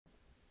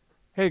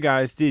Hey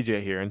guys,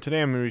 DJ here, and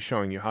today I'm going to be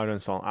showing you how to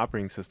install an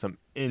operating system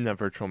in a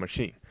virtual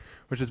machine,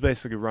 which is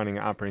basically running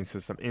an operating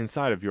system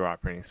inside of your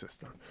operating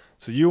system.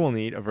 So you will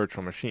need a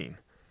virtual machine,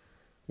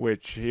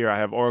 which here I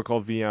have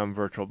Oracle VM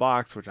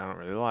VirtualBox, which I don't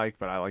really like,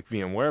 but I like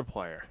VMware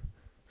Player.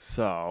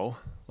 So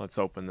let's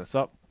open this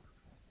up.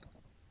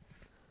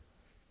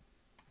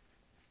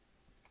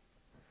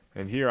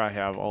 And here I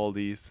have all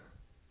these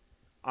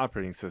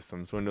operating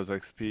systems, Windows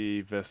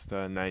XP,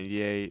 Vista,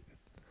 98.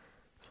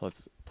 So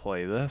let's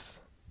play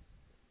this.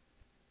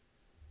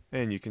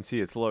 And you can see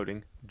it's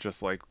loading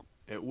just like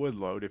it would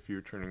load if you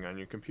were turning on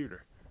your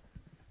computer.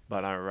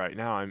 But right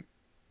now I'm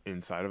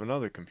inside of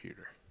another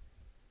computer.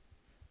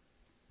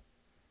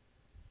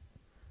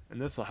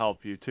 And this will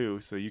help you too,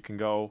 so you can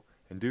go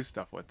and do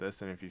stuff with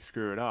this, and if you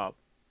screw it up,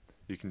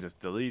 you can just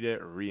delete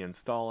it or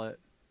reinstall it.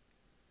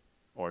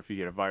 Or if you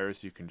get a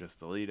virus, you can just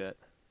delete it.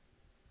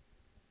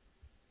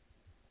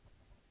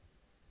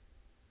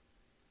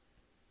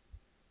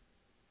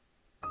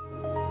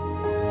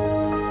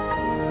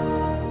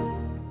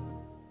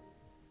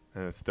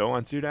 And it still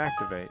wants you to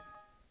activate.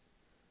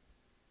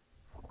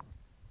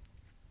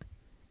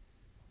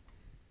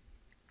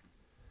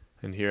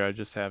 And here I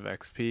just have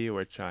XP,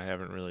 which I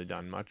haven't really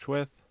done much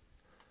with.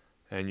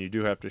 And you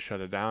do have to shut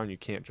it down. You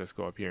can't just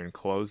go up here and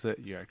close it.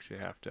 You actually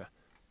have to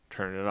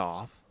turn it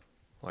off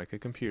like a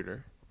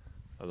computer.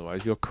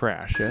 Otherwise you'll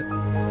crash it.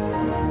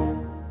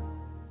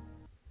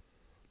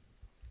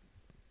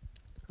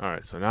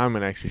 Alright, so now I'm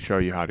going to actually show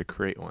you how to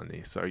create one of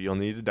these. So you'll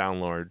need to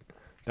download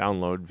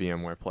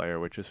VMware Player,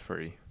 which is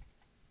free.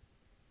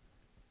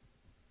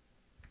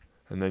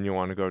 And then you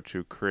want to go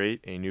to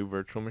create a new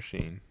virtual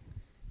machine.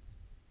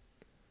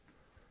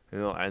 And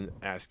it'll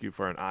ask you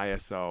for an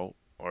ISO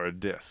or a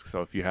disk.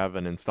 So if you have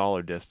an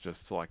installer disk,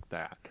 just select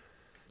that.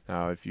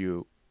 Now if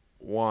you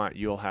want,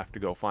 you'll have to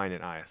go find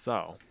an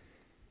ISO.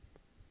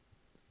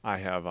 I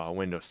have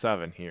Windows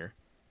 7 here,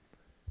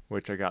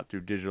 which I got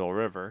through Digital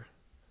River,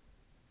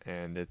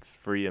 and it's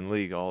free and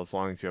legal as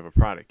long as you have a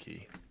product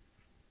key.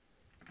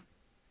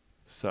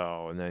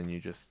 So, and then you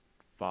just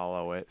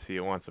follow it. See,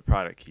 it wants a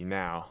product key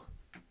now,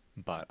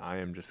 but I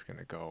am just going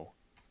to go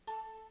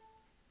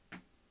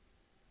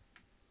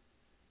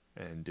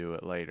and do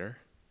it later.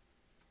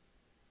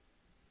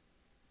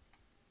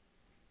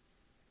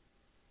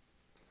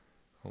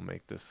 I'll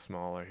make this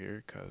smaller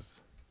here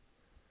because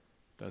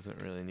it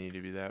doesn't really need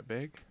to be that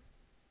big.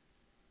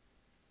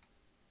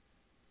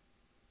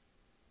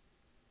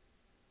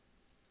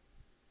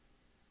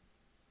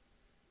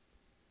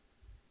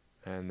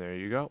 And there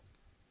you go.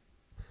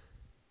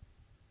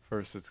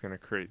 First it's going to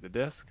create the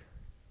disk.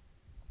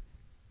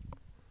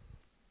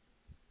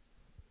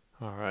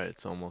 Alright,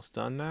 it's almost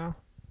done now.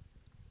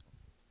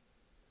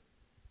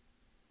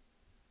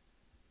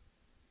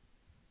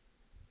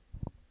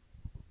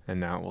 And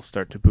now it will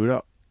start to boot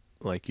up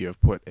like you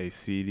have put a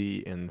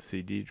CD in the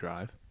CD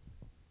drive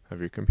of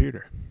your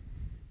computer.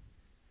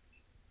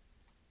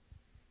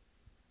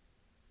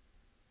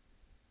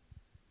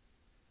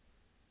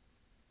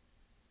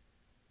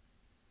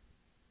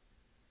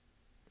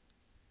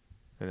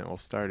 And it will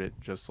start it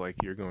just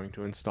like you're going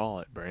to install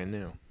it brand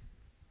new.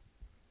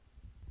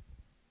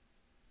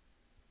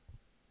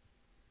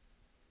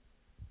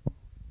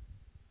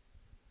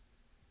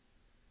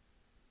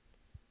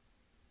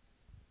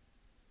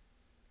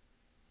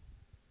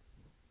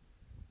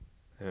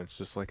 And it's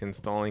just like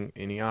installing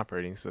any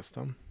operating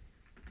system.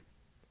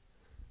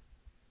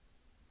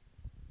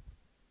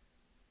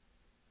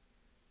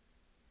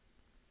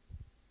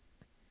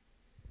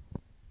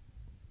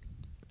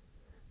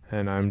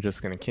 And I'm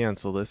just going to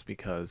cancel this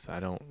because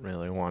I don't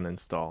really want to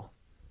install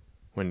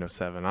Windows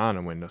 7 on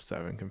a Windows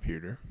 7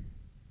 computer.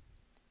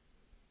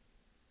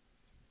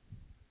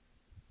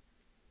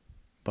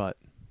 But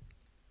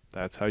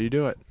that's how you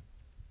do it.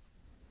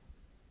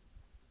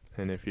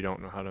 And if you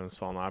don't know how to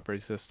install an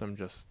operating system,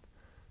 just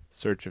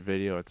search a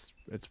video.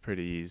 It's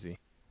pretty easy.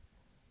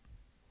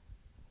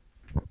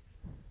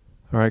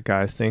 Alright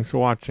guys, thanks for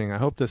watching. I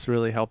hope this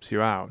really helps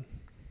you out.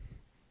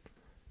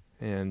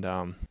 And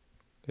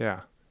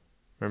yeah,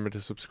 remember to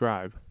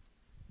subscribe.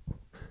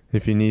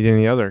 If you need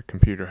any other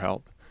computer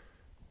help,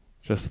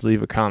 just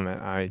leave a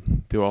comment. I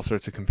do all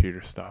sorts of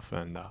computer stuff,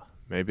 and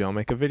maybe I'll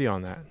make a video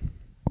on that.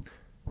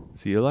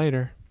 See you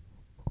later.